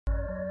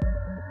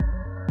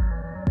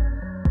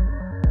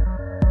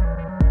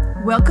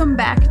Welcome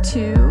back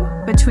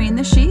to Between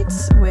the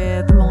Sheets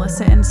with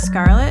Melissa and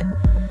Scarlett,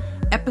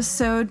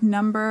 episode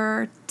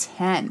number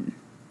 10.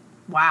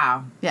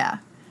 Wow. Yeah.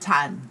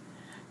 10.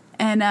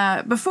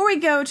 And before we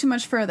go too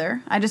much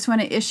further, I just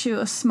want to issue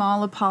a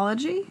small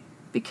apology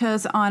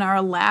because on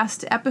our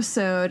last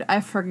episode,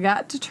 I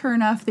forgot to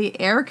turn off the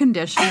air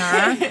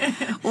conditioner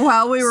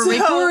while we were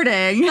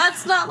recording.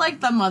 That's not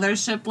like the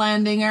mothership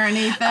landing or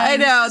anything. I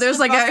know. There's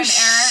like a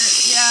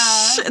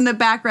yeah. in the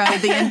background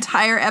of the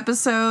entire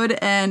episode,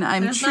 and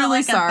I'm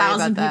truly sorry about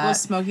that. There's not like 1,000 people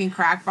smoking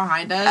crack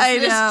behind us. I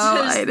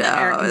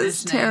know.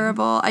 It's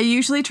terrible. I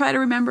usually try to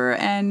remember,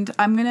 and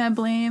I'm going to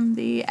blame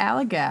the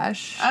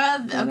Allagash.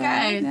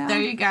 Okay,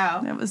 there you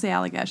go. That was the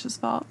Allagash's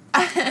fault.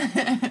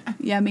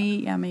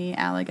 Yummy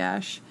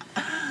Allagash.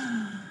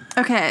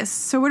 Okay,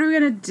 so what are we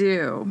going to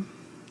do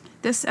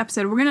this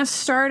episode? We're going to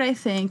start, I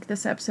think,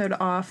 this episode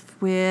off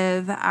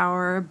with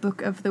our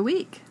book of the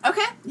week.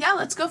 Okay, yeah,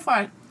 let's go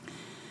for it.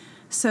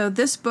 So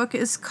this book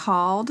is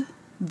called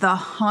The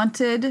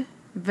Haunted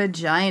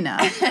Vagina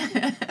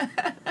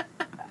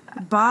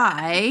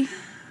by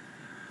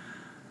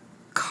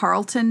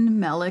Carlton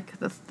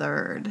Mellick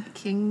III.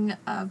 King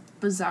of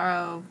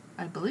Bizarro,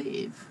 I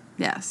believe.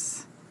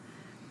 Yes.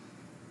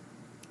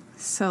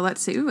 So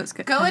let's see. Ooh, it's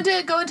good. Go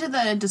into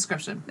the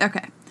description.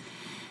 Okay.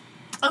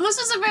 And this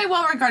is a very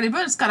well-regarded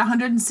book. It's got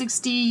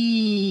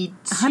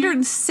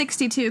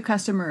 162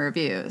 customer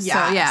reviews.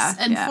 Yes. So, yeah.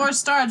 And 4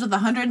 stars with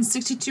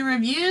 162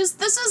 reviews.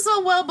 This is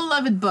a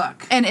well-beloved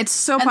book. And it's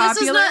so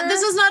popular.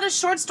 This is not a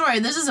short story.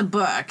 This is a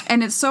book.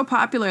 And it's so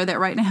popular that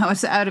right now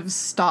it's out of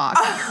stock.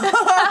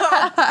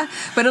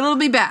 But it'll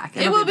be back.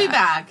 It will be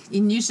back.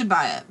 And you should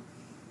buy it.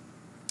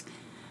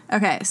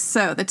 Okay,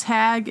 so the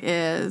tag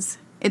is,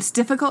 it's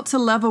difficult to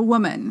love a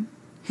woman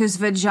whose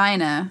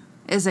vagina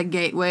is a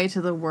gateway to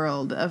the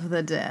world of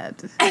the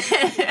dead.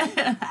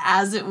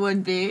 As it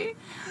would be.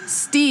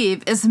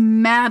 Steve is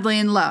madly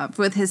in love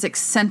with his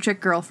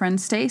eccentric girlfriend,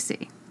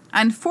 Stacy.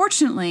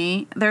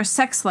 Unfortunately, their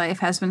sex life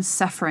has been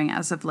suffering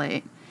as of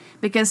late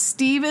because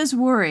Steve is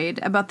worried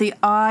about the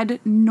odd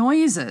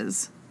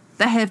noises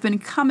that have been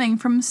coming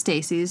from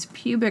Stacy's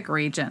pubic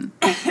region.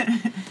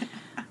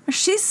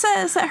 She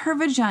says that her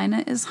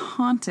vagina is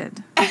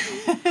haunted.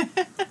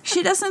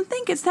 She doesn't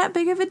think it's that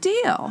big of a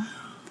deal.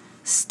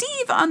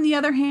 Steve, on the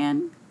other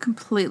hand,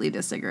 completely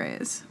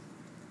disagrees.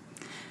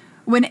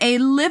 When a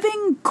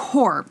living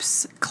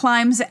corpse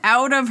climbs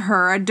out of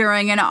her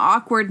during an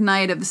awkward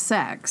night of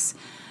sex,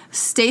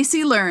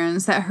 Stacy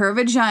learns that her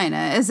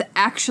vagina is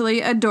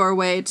actually a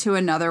doorway to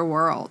another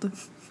world.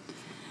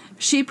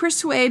 She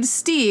persuades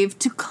Steve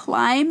to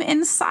climb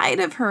inside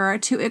of her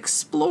to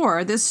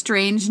explore this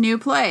strange new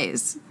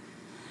place.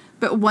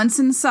 But once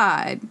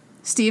inside,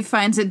 Steve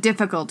finds it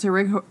difficult to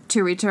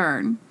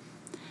return.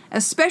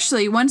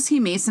 Especially once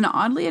he meets an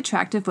oddly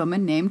attractive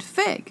woman named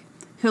Fig,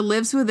 who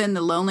lives within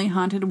the lonely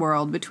haunted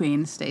world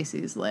between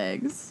Stacy's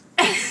legs.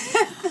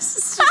 This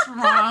is just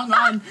wrong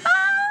on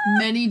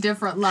many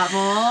different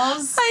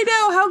levels. I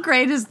know. How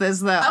great is this,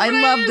 though? I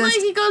love this.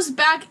 Like, he goes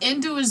back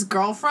into his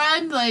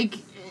girlfriend, like...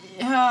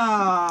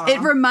 Oh. It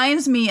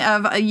reminds me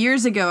of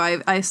years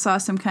ago, I saw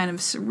some kind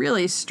of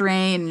really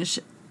strange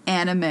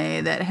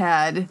anime that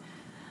had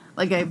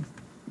like a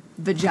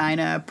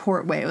vagina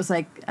portway. It was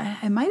like,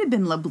 it might have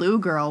been La Blue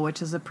Girl,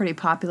 which is a pretty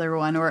popular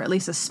one, or at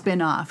least a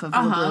spin-off of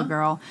La Blue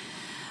Girl.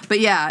 But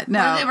yeah, no.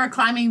 Where they were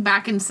climbing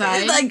back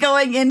inside. Like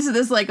going into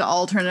this like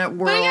alternate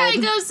world. But yeah,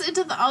 he goes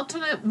into the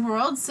alternate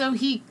world, so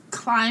he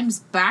climbs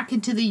back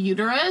into the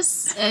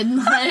uterus and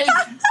like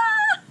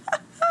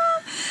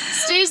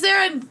stays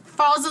there and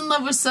falls in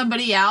love with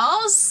somebody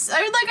else.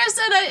 I mean, like I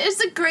said,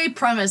 it's a great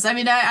premise. I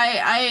mean,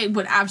 I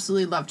would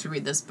absolutely love to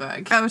read this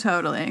book. Oh,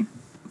 totally.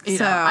 You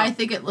know, I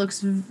think it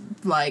looks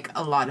like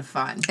a lot of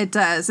fun. It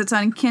does. It's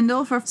on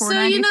Kindle for $4.95.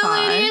 So, you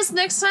know, ladies,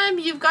 next time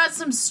you've got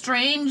some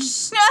strange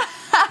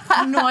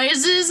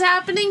noises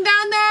happening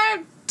down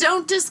there,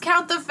 don't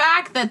discount the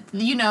fact that,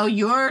 you know,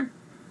 your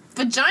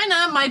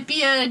vagina might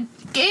be a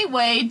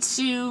gateway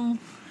to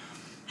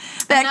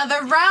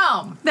another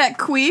realm. That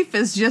queef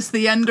is just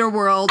the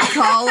underworld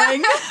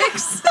calling.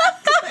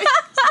 Exactly.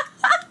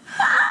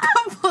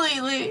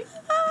 Completely.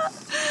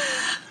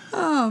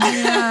 Oh,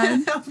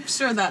 man. I'm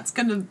sure that's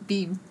going to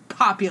be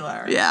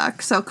popular. Yeah,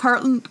 so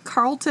Carlton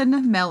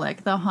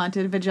Mellick, The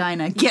Haunted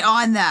Vagina. Get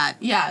on that.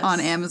 Yes. On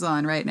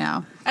Amazon right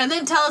now. And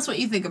then tell us what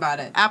you think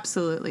about it.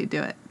 Absolutely,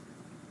 do it.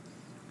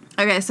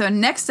 Okay, so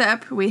next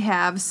up we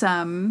have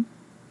some,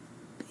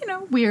 you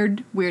know,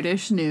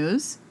 weirdish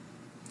news.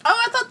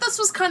 Oh, I thought this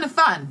was kind of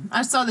fun.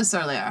 I saw this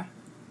earlier.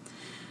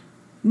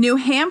 New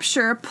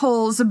Hampshire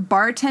pulls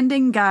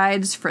bartending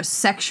guides for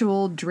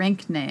sexual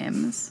drink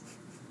names.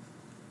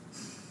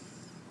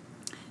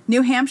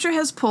 New Hampshire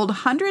has pulled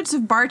hundreds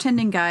of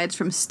bartending guides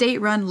from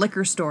state-run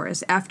liquor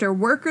stores after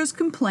workers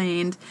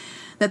complained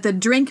that the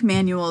drink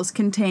manuals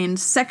contained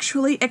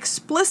sexually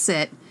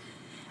explicit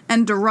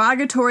and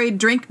derogatory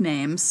drink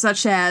names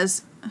such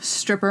as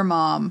stripper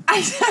mom.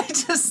 I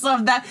just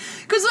love that.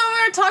 Because when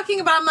we were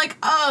talking about, I'm like,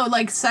 oh,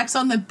 like sex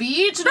on the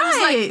beach? And I was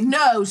like,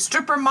 no,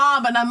 stripper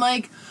mom. And I'm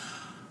like,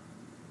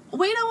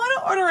 wait, I want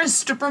to order a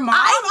stripper mom.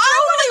 I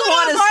totally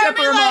want a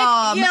stripper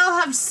mom. Yeah, I'll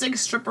have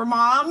 6 stripper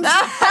moms.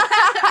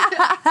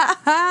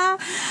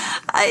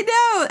 I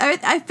know.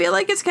 I feel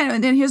like it's kind of...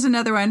 And then here's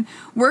another one.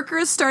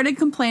 Workers started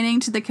complaining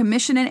to the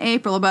commission in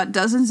April about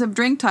dozens of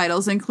drink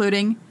titles,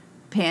 including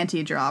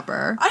Panty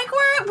Dropper. Like,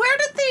 where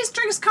did these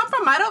drinks come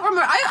from? I don't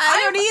remember.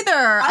 I don't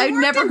either. I've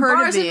never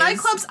heard of these.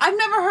 Nightclubs. I've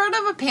never heard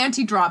of a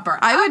Panty Dropper.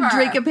 I would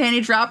drink a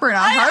Panty Dropper in a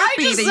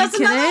heartbeat. That's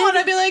another one.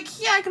 I'd be like,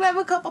 yeah, can I have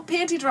a couple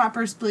Panty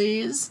Droppers,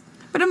 please?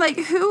 But I'm like,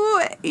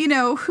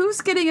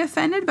 who's getting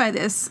offended by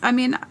this? I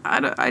mean,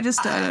 I don't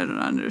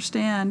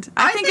understand.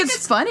 I think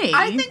it's funny.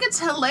 I think it's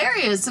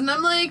hilarious. And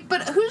I'm like,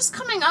 but who's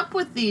coming up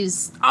with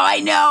these? Oh, I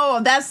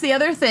know. That's the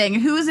other thing.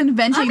 Who's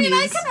inventing these?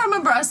 I can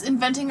remember us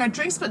inventing our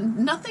drinks, but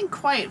nothing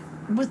quite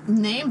with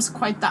names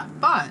quite that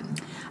fun.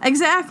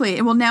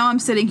 Exactly. Well, now I'm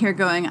sitting here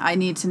going, I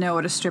need to know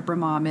what a stripper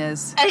mom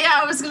is. Yeah,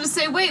 I was going to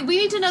say, wait, we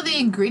need to know the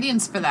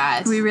ingredients for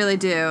that. We really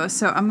do.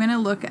 So I'm going to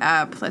look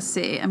up, let's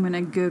see, I'm going to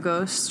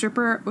Google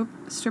stripper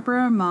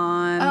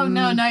mom. Oh,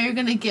 no, now you're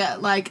going to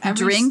get, like,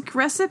 drink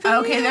recipe?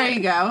 Okay, there you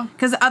go.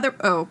 Because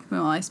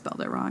I spelled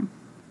it wrong.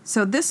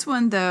 So this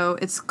one, though,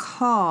 this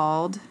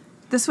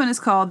one is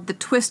called the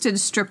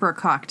Twisted Stripper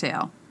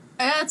Cocktail.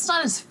 It's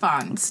not as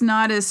fun. It's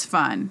not as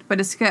fun,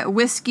 but it's got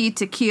whiskey,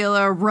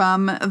 tequila,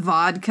 rum,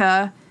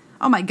 vodka.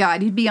 Oh my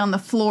God, you'd be on the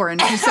floor in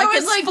 2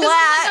 seconds like,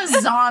 flat. This is like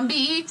a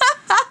zombie.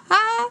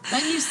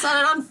 Then you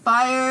set it on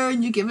fire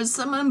and you give it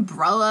some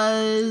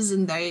umbrellas,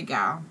 and there you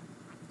go.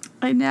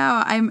 I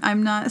know.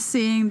 I'm not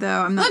seeing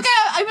though. I'm not. Look,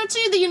 I bet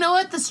you that you know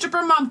what? The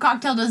stripper mom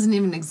cocktail doesn't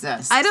even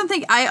exist.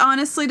 I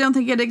honestly don't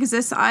think it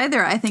exists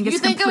either. I think it's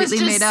completely made up. You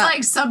think it was just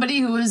like somebody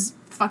who was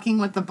fucking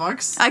with the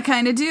books? I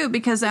kind of do,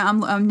 because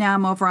I'm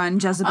over on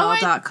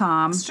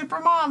Jezebel.com.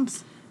 Stripper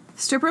moms.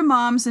 Stripper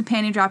moms and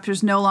panty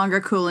droppers no longer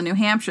cool in New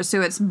Hampshire,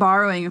 so it's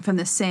borrowing from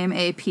the same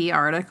AP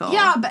article.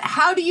 Yeah, but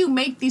how do you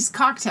make these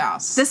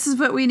cocktails? This is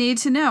what we need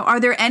to know. Are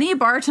there any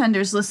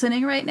bartenders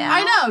listening right now?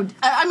 I know.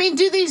 I mean,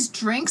 do these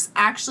drinks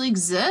actually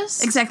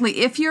exist? Exactly.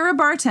 If you're a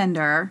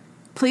bartender,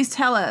 please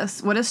tell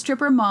us what a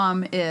stripper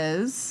mom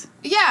is.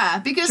 Yeah,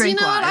 because you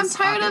know what? I'm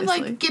tired obviously.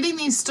 of, like, getting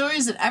these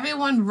stories that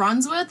everyone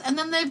runs with, and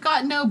then they've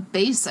got no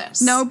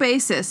basis. No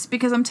basis.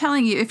 Because I'm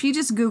telling you, if you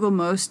just Google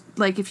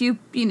if you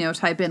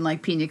type in,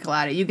 like, pina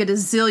colada, you get a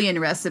zillion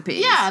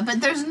recipes. Yeah, but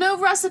there's no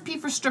recipe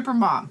for stripper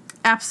mom.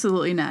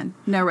 Absolutely none.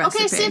 No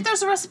recipe. Okay, see if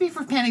there's a recipe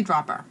for panty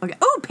dropper. Okay.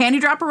 Oh, panty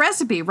dropper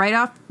recipe. Right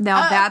off.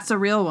 Now, that's a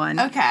real one.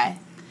 Okay.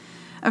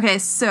 Okay,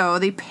 so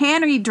the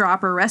panty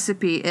dropper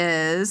recipe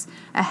is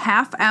a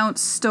 1/2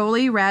 ounce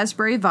Stoli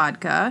raspberry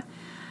vodka,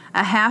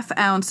 a 1/2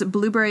 ounce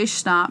blueberry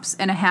schnapps,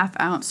 and a 1/2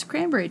 ounce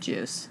cranberry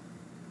juice.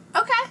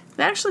 Okay.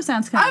 That actually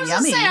sounds kind of yummy. I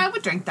was going to say, I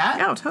would drink that.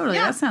 Oh, totally.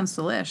 Yeah. That sounds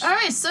delish. All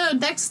right, so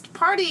next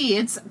party,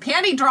 it's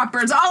panty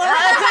droppers all around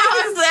the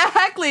house.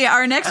 Exactly.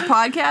 Our next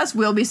podcast,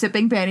 we'll be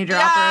sipping panty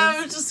droppers. Yeah,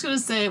 I was just going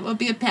to say, it will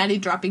be a panty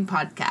dropping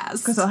podcast.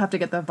 Because I'll have to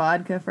get the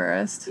vodka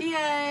first.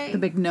 Yay. The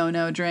big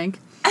no-no drink.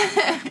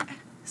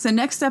 So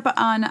next up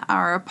on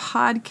our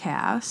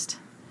podcast,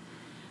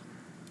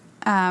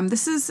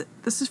 this is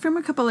from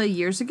a couple of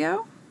years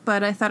ago,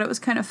 but I thought it was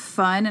kind of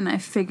fun, and I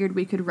figured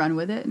we could run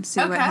with it and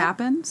see what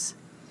happens.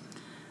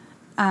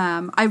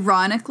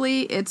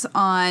 Ironically, it's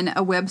on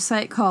a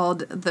website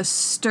called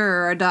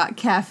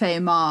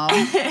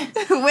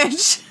thestir.cafemom,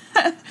 which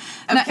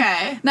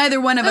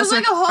neither one of us are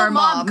moms. There's like a whole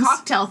mom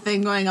cocktail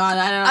thing going on.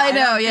 I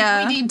don't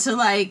think we need to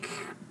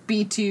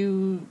be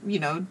too,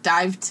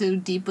 dive too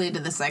deeply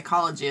into the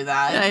psychology of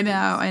that. I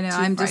know.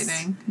 I'm just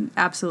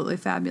absolutely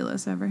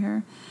fabulous over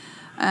here.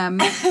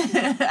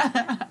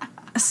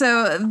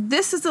 So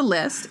this is a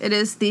list. It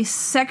is the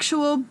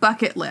sexual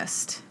bucket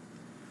list.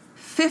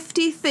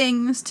 50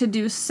 things to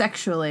do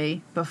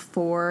sexually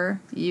before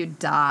you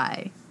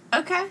die.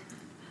 Okay.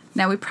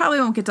 Now, we probably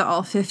won't get to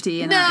all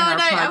 50 in our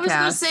podcast. I was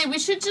going to say, we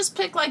should just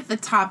pick, the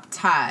top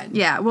 10.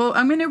 Yeah, well,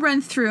 I'm going to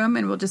run through them,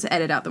 and we'll just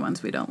edit out the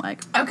ones we don't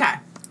like. Okay.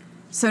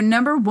 So,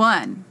 number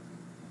 1,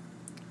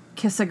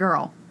 kiss a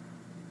girl.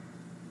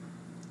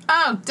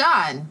 Oh,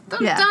 done.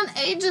 Done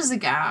ages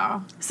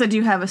ago. So, do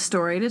you have a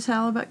story to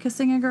tell about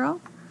kissing a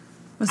girl?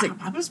 I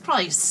was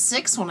probably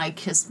 6 when I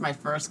kissed my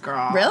first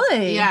girl.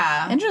 Really?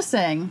 Yeah.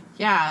 Interesting.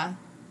 Yeah.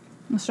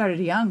 I started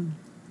young.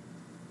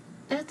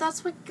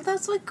 That's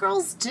what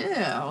girls do.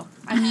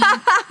 I mean,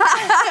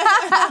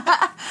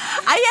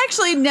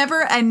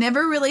 I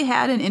never really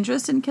had an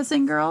interest in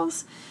kissing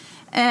girls,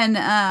 and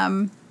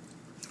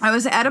I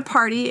was at a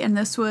party, and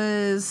this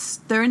was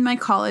during my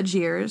college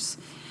years,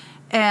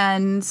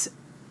 and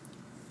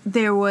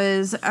there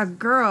was a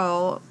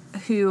girl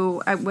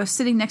who I was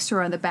sitting next to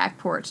her on the back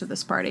porch of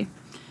this party,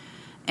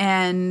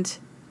 and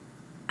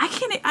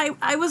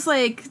I was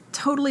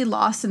totally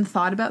lost in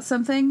thought about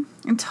something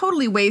and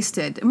totally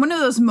wasted. And one of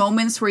those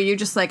moments where you're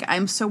just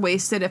I'm so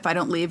wasted. If I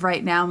don't leave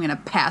right now, I'm going to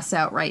pass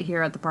out right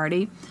here at the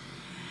party.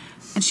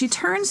 And she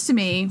turns to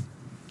me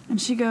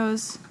and she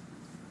goes,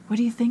 "What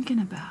are you thinking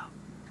about?"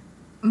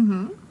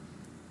 Mm-hmm.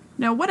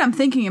 Now, what I'm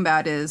thinking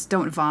about is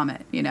don't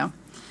vomit,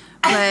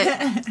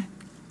 But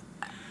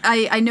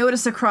I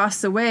noticed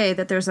across the way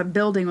that there's a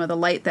building with a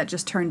light that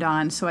just turned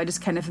on, so I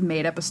just kind of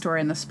made up a story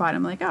on the spot.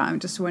 I'm like, oh, I'm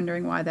just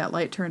wondering why that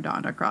light turned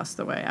on across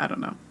the way. I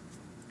don't know.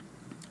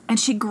 And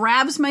she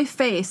grabs my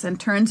face and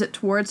turns it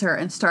towards her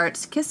and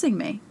starts kissing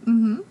me.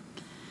 Mm-hmm.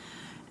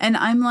 And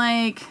I'm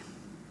like,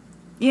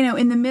 you know,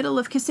 in the middle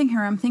of kissing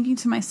her, I'm thinking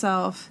to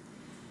myself,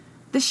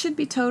 this should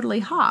be totally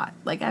hot.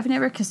 Like, I've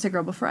never kissed a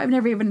girl before. I've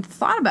never even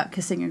thought about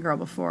kissing a girl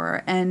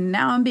before. And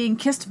now I'm being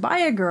kissed by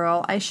a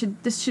girl.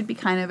 This should be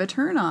kind of a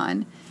turn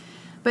on.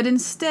 But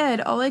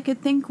instead, all I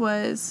could think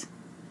was,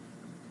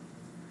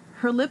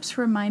 her lips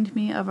remind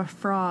me of a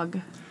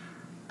frog.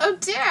 Oh,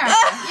 dear. Yeah,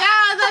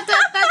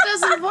 that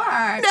doesn't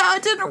work. No,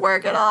 it didn't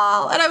work at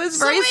all. And I was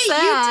very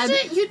sad.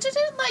 You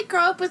didn't, like,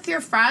 grow up with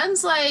your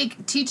friends,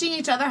 like, teaching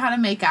each other how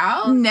to make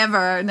out?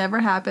 Never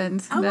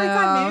happened. Oh, my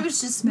God, maybe it was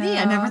just me.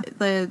 I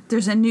never...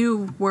 There's a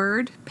new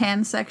word,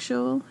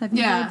 pansexual. Have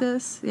you heard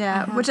this?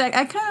 Yeah, which I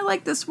kind of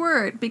like this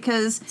word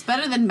because... It's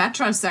better than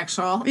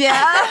metrosexual.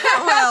 Yeah,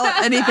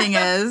 well, anything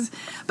is.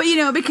 But, you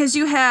know, because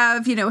you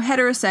have, you know,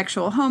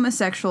 heterosexual,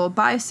 homosexual,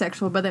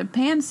 bisexual, but then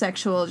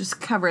pansexual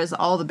just covers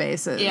all the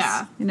bases.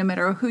 Yeah. No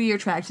matter who you're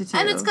attracted to.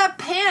 And it's got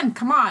pan,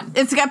 come on.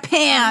 It's got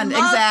pan,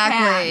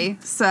 exactly.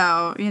 Pan.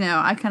 So, you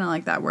know, I kind of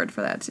like that word for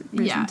that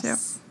reason, too.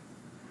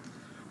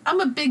 I'm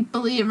a big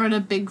believer and a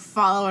big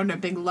follower and a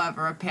big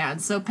lover of pan.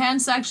 So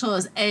pansexual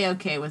is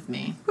A-okay with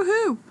me.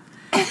 Woohoo!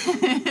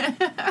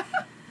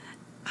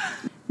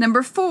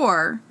 Number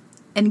 4,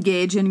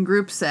 engage in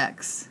group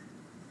sex.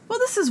 Well,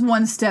 this is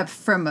one step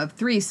from a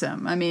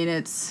threesome. I mean,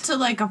 it's... To,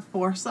 like, a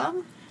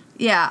foursome?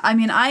 Yeah, I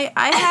mean, I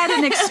had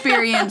an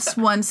experience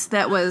once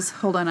that was...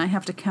 Hold on, I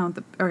have to count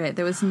the... Okay,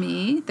 there was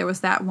me, there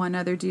was that one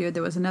other dude,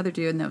 there was another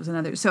dude, and there was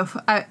another... So,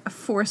 a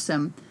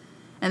foursome.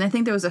 And I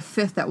think there was a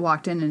 5th that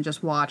walked in and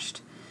just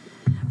watched.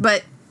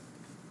 But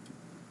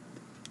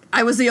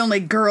I was the only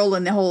girl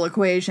in the whole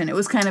equation. It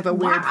was kind of a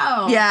weird...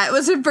 Wow. Yeah, it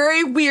was a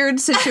very weird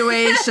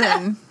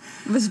situation.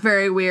 It was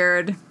very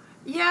weird.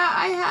 Yeah,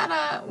 I had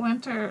a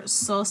winter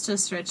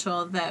solstice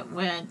ritual that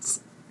went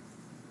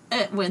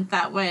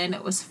that way, and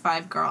it was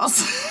 5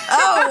 girls.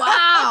 Oh,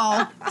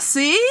 wow.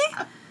 See?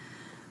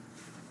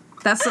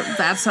 That's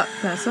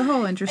a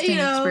whole interesting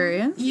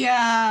experience.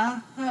 Yeah,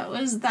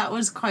 that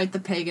was quite the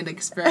pagan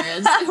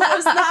experience. It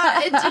was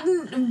not. It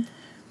didn't.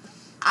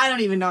 I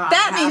don't even know how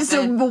that needs to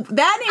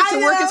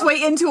work its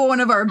way into one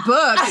of our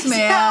books,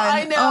 man.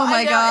 I know. Oh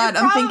my God,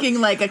 I'm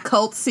thinking like a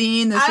cult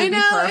scene. This would be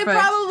perfect. It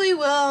probably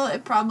will.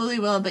 It probably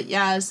will. But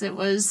yes, it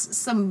was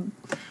some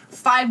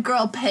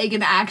 5-girl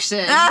pagan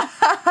action. 5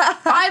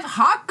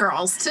 hot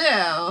girls too.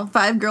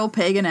 5-girl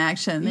pagan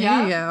action.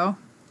 There you go.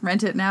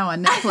 Rent it now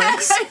on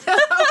Netflix.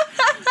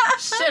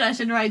 Shit, I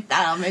should write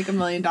that. I'll make $1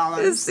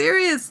 million.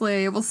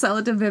 Seriously, we'll sell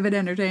it to Vivid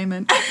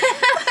Entertainment.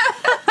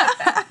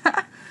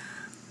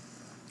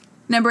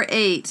 Number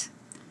 8,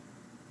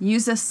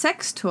 use a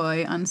sex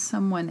toy on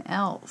someone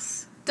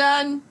else.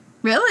 Done.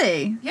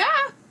 Really? Yeah.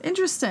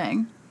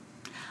 Interesting.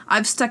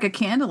 I've stuck a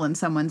candle in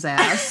someone's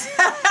ass,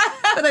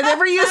 but I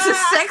never used a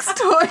sex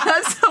toy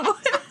on someone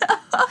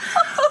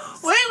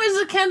else. Wait, was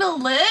the candle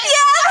lit?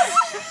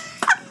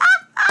 Yes!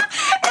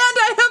 And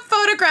I have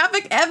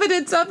photographic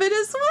evidence of it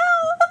as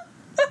well.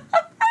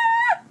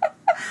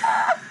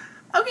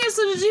 Okay,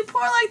 so did you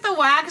pour, like, the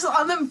wax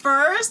on them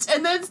first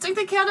and then stick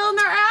the candle in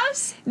their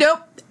ass?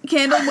 Nope.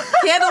 Candle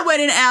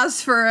went in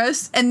ass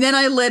first, and then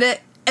I lit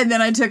it, and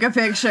then I took a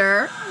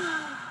picture.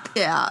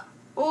 Yeah.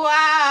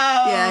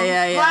 Wow.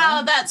 Yeah.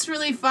 Wow, that's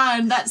really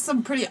fun. That's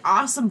some pretty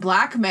awesome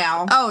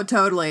blackmail. Oh,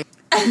 totally.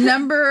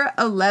 Number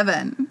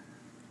 11,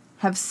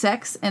 have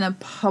sex in a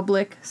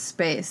public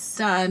space.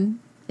 Done.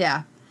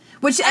 Yeah.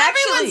 Which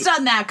Everyone's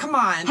done that, come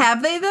on.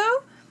 Have they,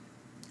 though?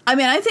 I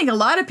mean, I think a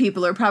lot of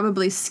people are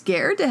probably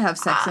scared to have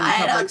sex in a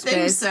public space. I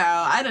don't think so.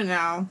 I don't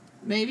know.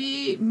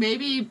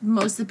 Maybe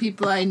most of the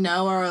people I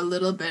know are a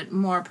little bit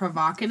more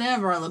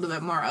provocative or a little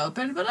bit more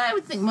open, but I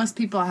would think most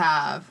people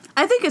have.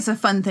 I think it's a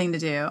fun thing to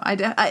do.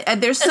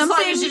 There's something... As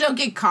long as you don't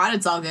get caught,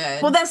 it's all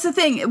good. Well, that's the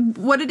thing.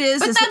 What it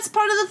is... But that's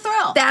part of the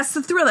thrill. That's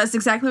the thrill. That's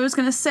exactly what I was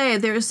going to say.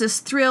 There's this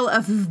thrill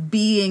of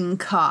being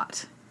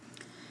caught.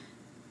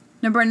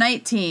 Number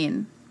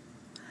 19,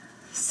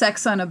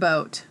 sex on a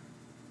boat.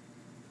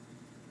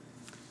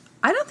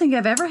 I don't think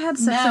I've ever had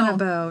sex on a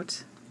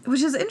boat.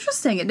 Which is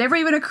interesting. It never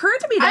even occurred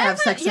to me to have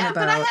sex on a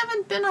boat. Yeah, but I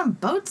haven't been on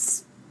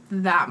boats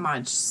that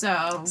much,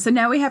 so... So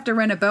now we have to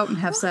rent a boat and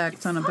have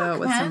sex on a boat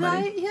with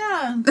somebody.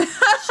 I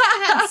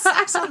had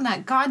sex on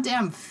that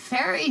goddamn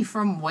ferry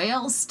from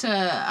Wales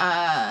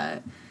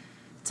to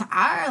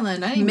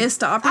Ireland.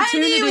 Missed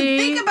opportunity. I didn't even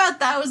think about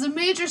that. It was a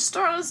major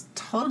story. It was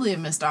totally a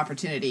missed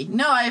opportunity.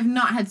 No, I have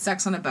not had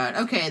sex on a boat.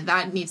 Okay,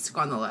 that needs to go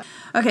on the list.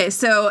 Okay,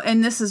 so,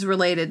 and this is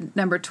related.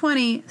 Number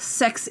 20,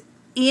 sex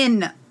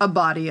in a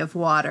body of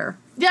water.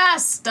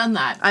 Yes, done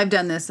that. I've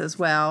done this as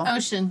well.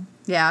 Ocean.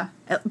 Yeah.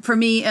 For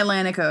me,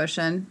 Atlantic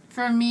Ocean.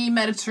 For me,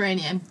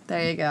 Mediterranean.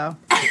 There you go.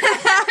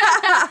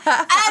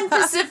 And and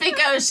Pacific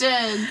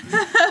Ocean.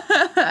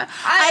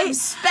 I've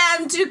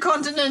spanned 2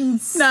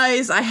 continents.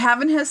 Nice. I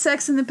haven't had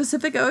sex in the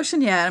Pacific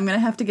Ocean yet. I'm going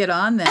to have to get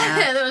on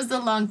that. That was a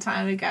long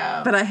time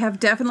ago. But I have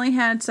definitely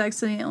had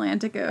sex in the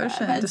Atlantic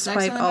Ocean,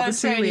 despite all the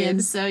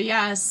seaweed. So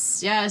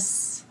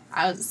yes.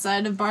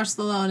 Outside of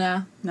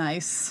Barcelona.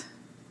 Nice.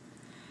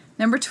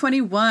 Number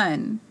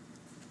 21,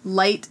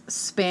 light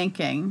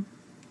spanking.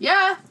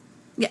 Yeah.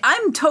 Yeah,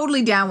 I'm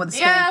totally down with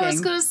spanking. Yeah, I was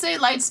going to say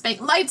light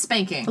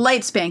spanking.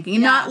 Light spanking.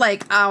 Yeah. Not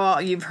like, oh,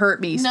 you've hurt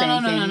me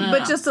spanking. No.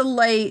 But just a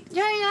light.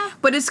 Yeah.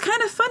 But it's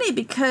kind of funny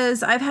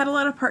because I've had a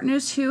lot of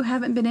partners who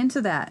haven't been into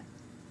that.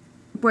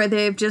 Where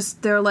they're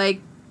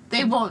like...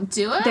 They won't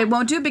do it? They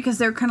won't do it because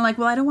they're kind of like,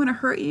 well, I don't want to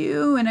hurt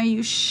you, and are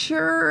you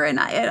sure? And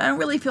I don't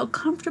really feel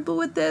comfortable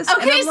with this.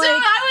 Okay, so like,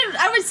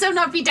 I would so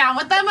not be down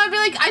with them. I'd be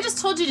like, I just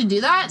told you to do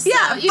that. So,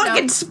 yeah,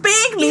 fucking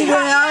spank me, man. Yeah,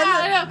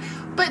 I know.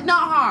 But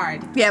not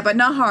hard. Yeah, but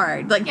not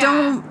hard. Like,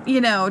 don't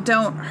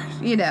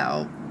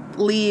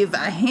leave a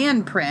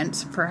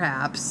handprint,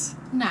 perhaps.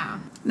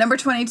 No. Number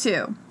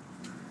 22.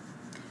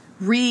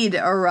 Read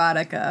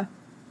erotica.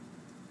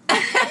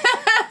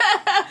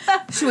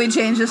 Should we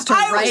change this to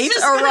write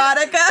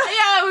erotica?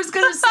 I was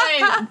going to say,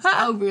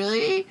 oh,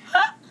 really?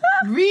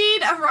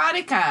 Read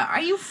erotica.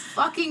 Are you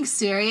fucking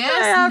serious?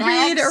 Yeah,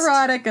 read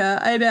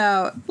erotica. I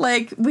know.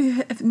 Like,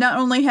 not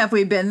only have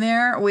we been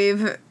there,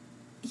 we've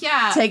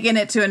taken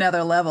it to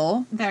another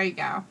level. There you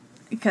go.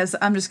 Because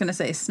I'm just going to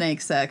say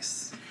snake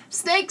sex.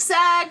 Snake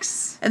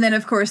sex. And then,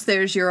 of course,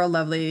 there's your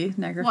lovely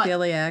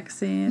necrophiliac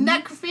scene.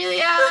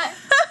 Necrophilia.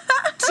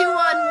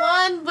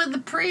 2-on-1 with the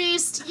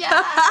priest.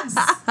 Yes.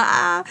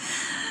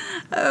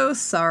 Oh,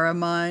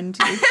 Saruman,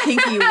 to your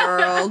kinky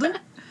world.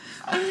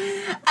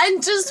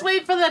 And just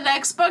wait for the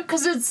next book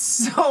because it's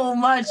so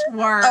much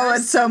worse. Oh,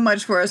 it's so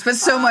much worse, but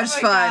so much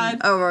fun.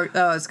 God.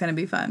 Oh, it's going to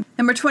be fun.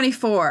 Number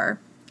 24,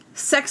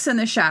 sex in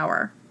the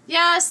shower.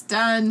 Yes,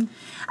 done.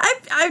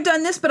 I've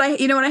done this, but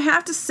you know what I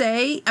have to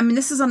say? I mean,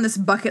 this is on this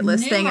bucket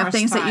list thing of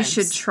things that you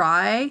should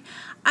try.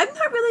 I'm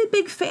not really a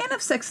big fan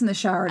of sex in the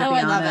shower, to be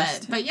honest. I love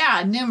it. But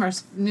yeah,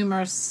 numerous.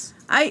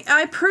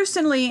 I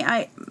personally,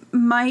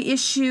 my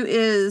issue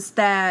is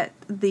that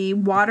the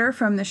water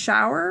from the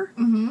shower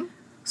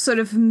sort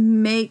of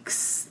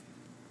makes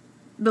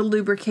the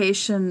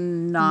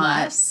lubrication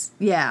less.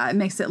 Yeah, it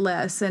makes it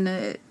less,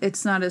 and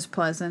it's not as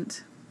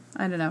pleasant.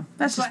 I don't know.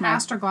 That's just what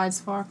Astroglide's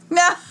for.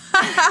 No,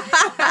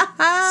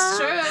 it's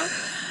true.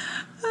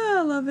 Oh,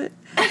 I love it.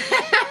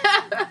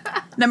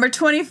 Number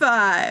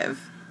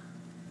 25.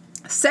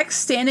 Sex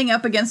standing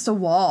up against a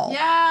wall.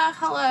 Yeah,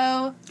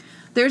 hello.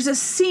 There's a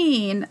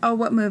scene. Oh,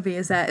 what movie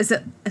is that?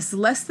 It's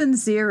Less Than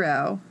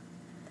Zero.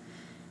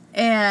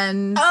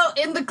 And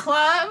in the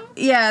club?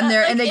 Yeah,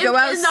 and they go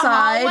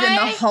outside in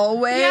the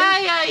hallway.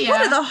 Yeah.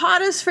 One of the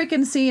hottest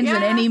freaking scenes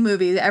in any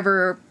movie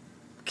ever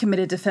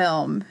committed to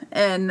film.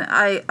 And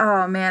I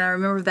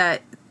remember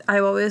that. I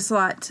always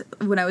thought,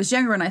 when I was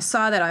younger and I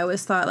saw that, I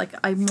always thought, like,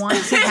 I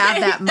want to have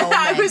that moment.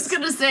 I was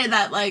going to say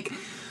that, like,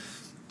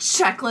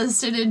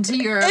 checklisted into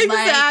your,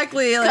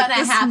 exactly, like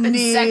gonna happen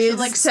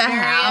sexual experience. To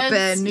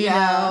happen, you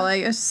know,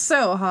 like, it's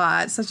so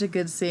hot. Such a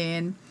good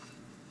scene.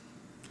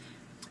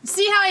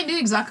 See how I knew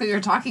exactly what you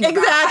were talking about?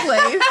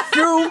 Exactly.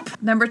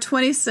 Number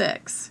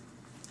 26.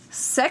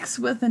 Sex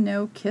with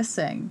no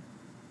kissing.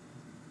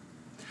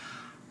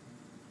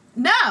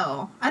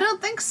 No, I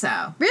don't think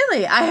so.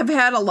 Really? I have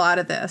had a lot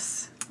of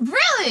this.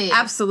 Really?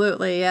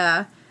 Absolutely,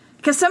 yeah.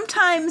 Because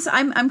sometimes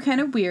I'm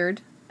kind of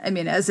weird. I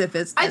mean, as if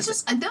it's... I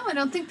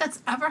don't think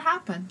that's ever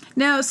happened.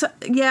 No, so,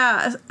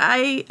 yeah,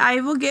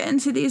 I will get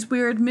into these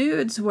weird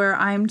moods where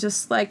I'm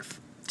just like,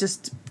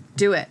 just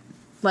do it.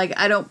 Like,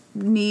 I don't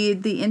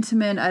need the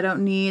intimate, I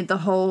don't need the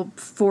whole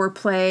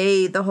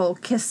foreplay, the whole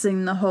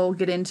kissing, the whole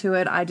get into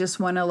it. I just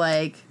want to,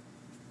 like,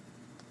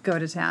 go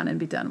to town and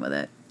be done with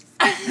it.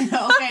 Okay,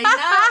 no.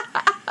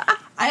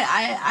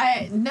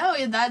 No,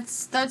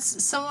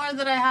 that's somewhere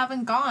that I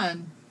haven't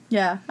gone.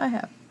 Yeah, I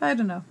have. I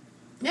don't know.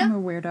 Yeah. I'm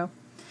a weirdo.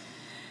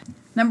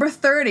 Number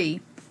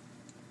 30.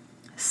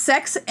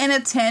 Sex in a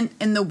tent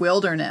in the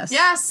wilderness.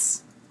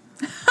 Yes.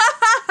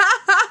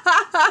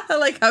 I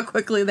like how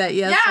quickly that was.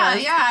 Yeah.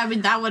 I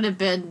mean, that would have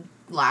been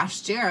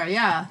last year,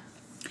 yeah.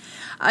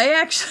 I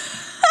actually...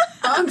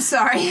 I'm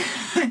sorry.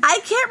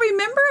 I can't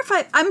remember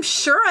if I'm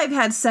sure I've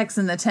had sex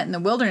in the tent in the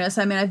wilderness.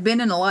 I mean, I've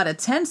been in a lot of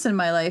tents in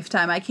my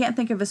lifetime. I can't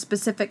think of a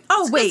specific...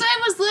 Oh, wait. Because I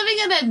was living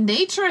in a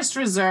naturist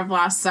reserve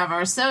last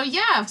summer. So,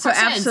 yeah, of course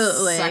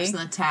absolutely. I had sex in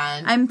the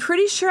tent. I'm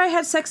pretty sure I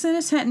had sex in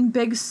a tent in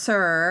Big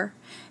Sur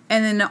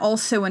and then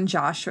also in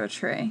Joshua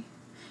Tree.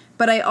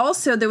 But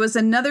there was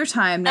another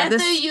time... At the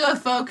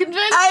UFO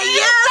convention?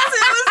 Yes,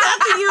 it was at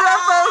the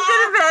UFO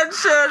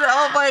convention.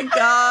 Oh, my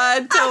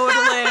God,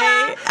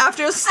 totally.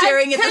 After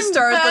staring at the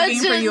stars looking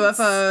for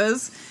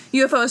UFOs.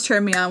 UFOs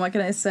turn me on, what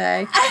can I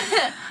say?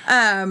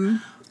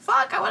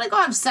 Fuck, I want to go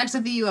have sex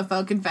at the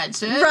UFO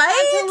convention.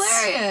 Right?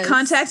 That's hilarious.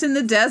 Contact in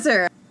the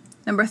desert.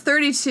 Number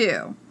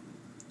 32.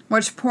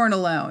 Watch porn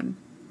alone.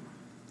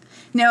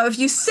 Now, if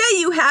you say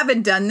you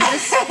haven't done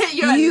this,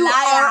 you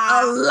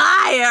are a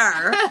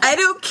liar. I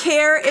don't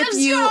care if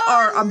you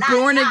are a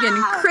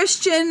born-again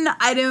Christian.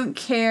 I don't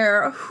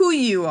care who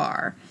you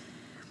are.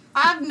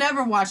 I've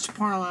never watched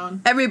porn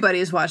alone.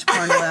 Everybody's watched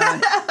porn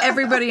alone.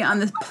 Everybody on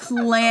this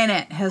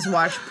planet has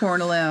watched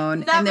porn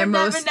alone.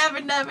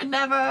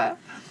 Never.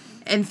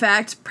 In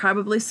fact,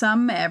 probably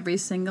some every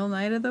single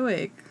night of the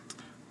week.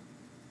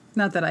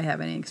 Not that I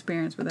have any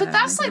experience with that. But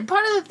that's like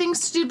part of the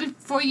things to do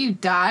before you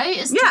die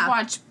is to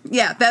watch.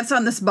 Yeah, that's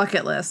on this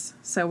bucket list.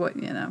 So what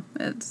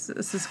this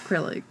is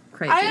really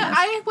crazy.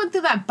 I went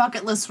through that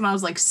bucket list when I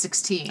was like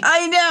 16.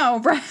 I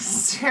know, right?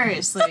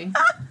 Seriously.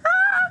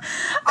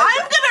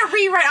 I'm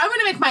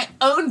gonna make my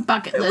own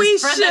bucket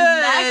list for the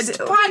next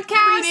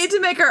podcast. We need to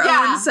make our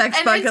own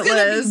sex bucket list.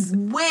 It's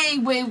gonna be way,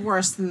 way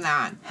worse than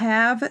that.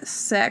 Have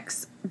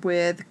sex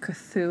with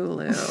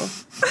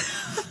Cthulhu.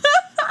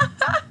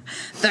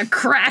 The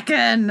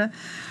Kraken.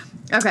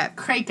 Okay.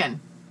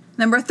 Kraken.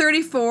 Number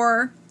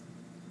 34,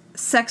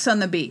 sex on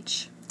the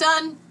beach.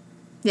 Done.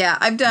 Yeah,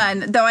 I've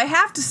done. Though I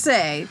have to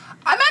say,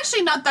 I'm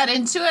actually not that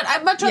into it.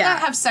 I'd much rather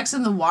have sex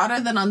in the water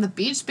than on the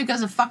beach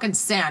because of fucking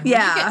sand.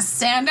 Yeah. When you get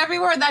sand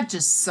everywhere, that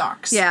just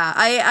sucks. Yeah,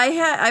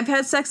 I've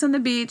had sex on the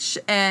beach,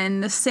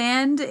 and the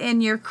sand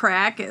in your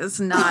crack is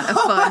not a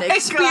fun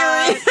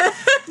experience.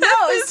 No,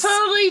 it's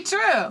totally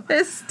true.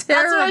 It's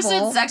terrible. That's why I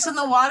said sex in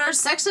the water.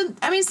 Sex in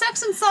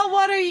salt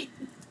water.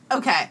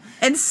 Okay.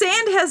 And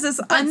sand has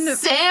this...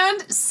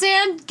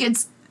 sand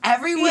gets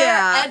everywhere,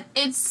 and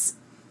it's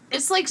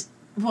like...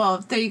 Well,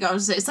 there you go.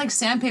 It's like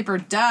sandpaper,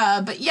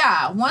 duh. But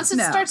yeah, once it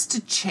starts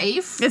to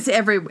chafe... It's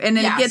everywhere. And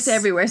then it gets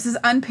everywhere. It's this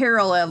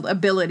unparalleled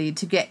ability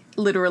to get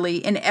literally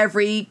in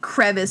every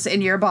crevice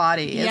in your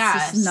body. It's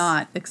just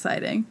not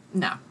exciting.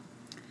 No.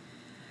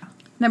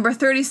 Number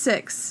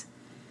 36.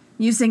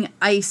 Using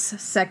ice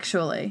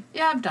sexually.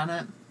 Yeah, I've done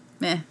it.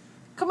 Meh.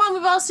 Come on,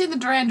 we've all seen the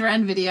Duran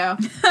Duran video.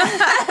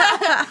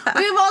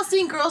 We've all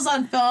seen girls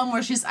on film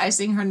where she's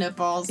icing her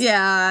nipples.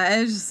 Yeah,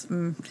 it's just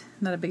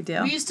not a big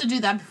deal. We used to do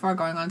that before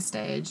going on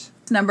stage.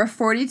 Number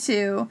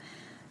 42,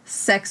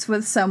 sex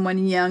with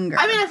someone younger.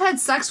 I mean, I've had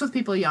sex with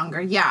people younger,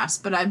 yes,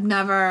 but I've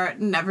never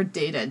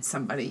dated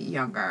somebody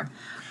younger.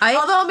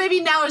 Although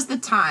maybe now is the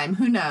time.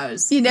 Who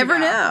knows? You never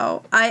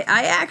know. I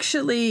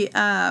actually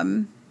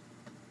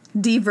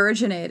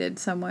de-virginated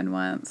someone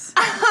once.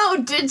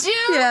 Oh, did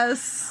you?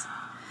 Yes.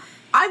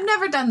 I've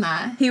never done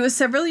that. He was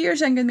several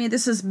years younger than me.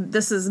 This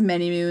is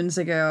many moons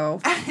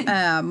ago. When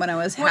I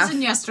was half...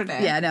 Wasn't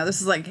yesterday. Yeah, no, this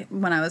is like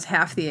when I was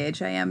half the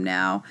age I am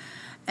now.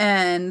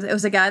 And it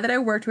was a guy that I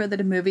worked with at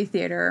a movie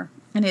theater.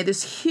 And he had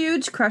this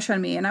huge crush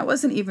on me. And I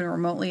wasn't even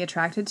remotely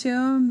attracted to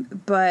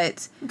him.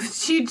 But...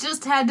 You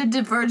just had to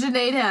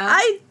de-virginate him.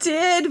 I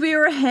did. We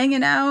were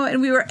hanging out.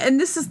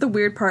 And this is the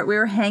weird part. We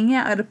were hanging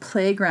out at a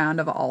playground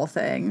of all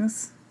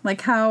things.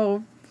 Like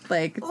how...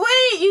 Wait,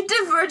 you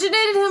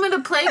de-virginated him at a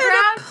playground?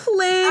 At a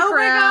playground.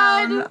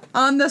 Oh my God.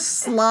 On the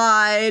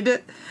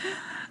slide.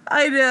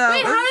 I know.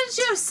 Wait, how did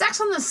you have sex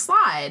on the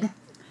slide?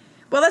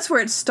 Well, that's where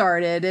it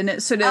started, and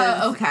it sort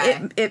of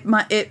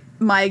it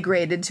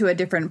migrated to a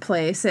different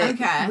place.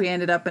 We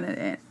ended up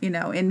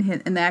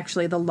in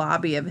actually the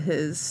lobby of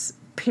his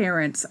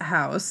parents'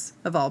 house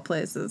of all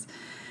places.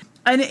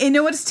 And you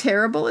know what's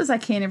terrible is I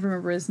can't even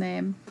remember his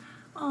name.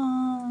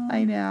 Oh.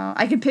 I know.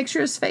 I can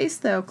picture his face,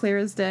 though, clear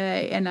as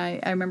day, and I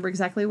remember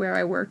exactly where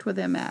I worked with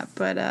him at.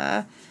 But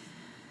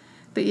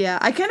yeah,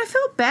 I kind of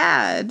felt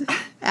bad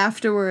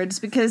afterwards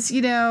because,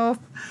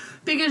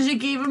 Because you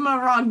gave him a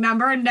wrong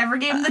number and never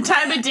gave him the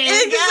time of day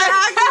again.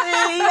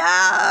 Exactly,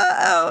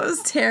 yeah. Oh, it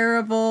was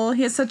terrible.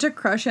 He had such a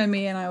crush on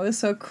me, and I was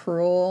so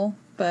cruel.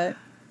 But,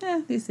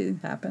 these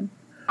things happen.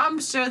 I'm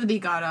sure that he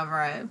got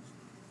over it.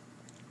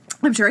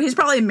 I'm sure he's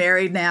probably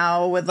married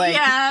now with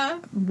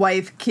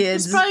wife,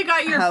 kids. He's probably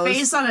got your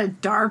face on a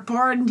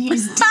dartboard and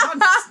he's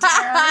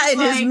downstairs in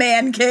his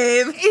man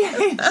cave.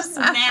 His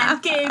man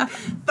cave,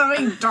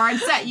 throwing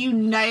darts at you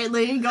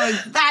nightly, going,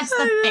 "That's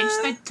the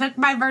bitch that took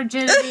my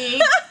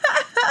virginity."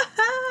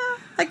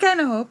 I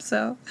kind of hope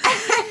so.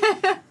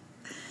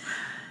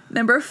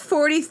 Number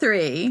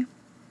 43.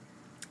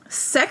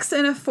 Sex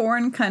in a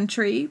foreign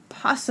country,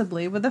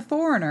 possibly with a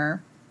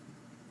foreigner.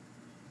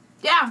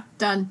 Yeah,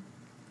 done.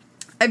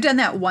 I've done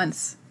that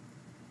once.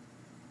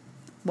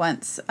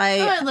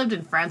 I lived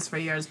in France for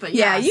years, but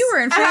yeah, yes. you were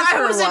in France for a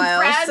while. I was in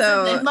France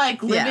and then,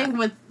 living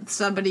with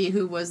somebody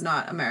who was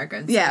not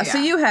American. So, so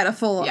you had a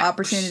full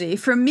opportunity.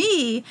 For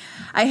me,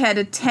 I had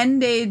a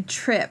 10-day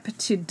trip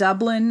to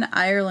Dublin,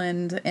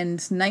 Ireland in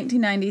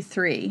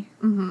 1993.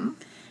 Mm-hmm.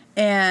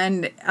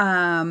 And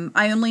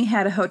I only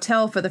had a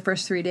hotel for the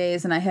first 3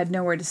 days, and I had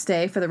nowhere to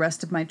stay for the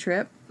rest of my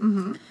trip.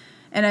 Mm-hmm.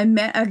 And I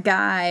met a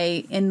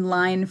guy in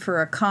line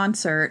for a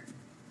concert.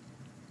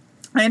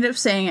 I ended up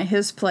staying at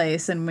his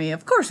place, and we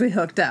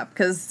hooked up,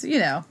 because,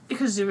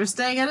 Because you were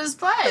staying at his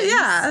place.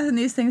 Yeah, and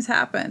these things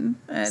happen.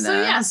 And, so,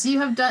 yes,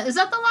 you have done... Is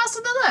that the last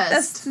of the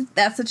list?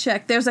 That's a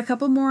check. There's a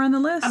couple more on the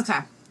list.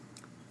 Okay.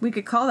 We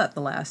could call that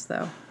the last,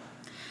 though.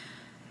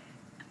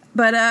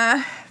 But,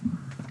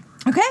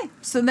 Okay,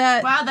 so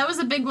that was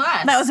a big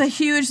list. That was a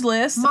huge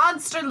list.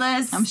 Monster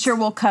list. I'm sure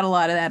we'll cut a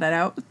lot of that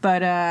out,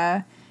 but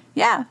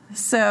yeah.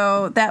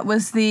 So that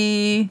was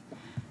the.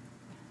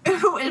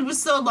 It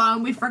was so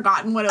long, we've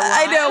forgotten what it was.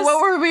 I know.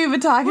 What were we even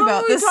talking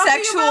about? The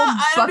sexual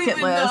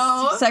bucket list.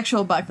 Know.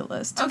 Sexual bucket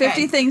list. Okay.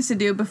 50 things to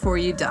do before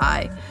you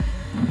die.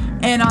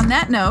 And on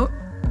that note,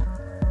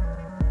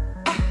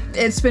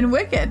 it's been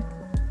wicked.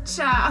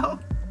 Ciao.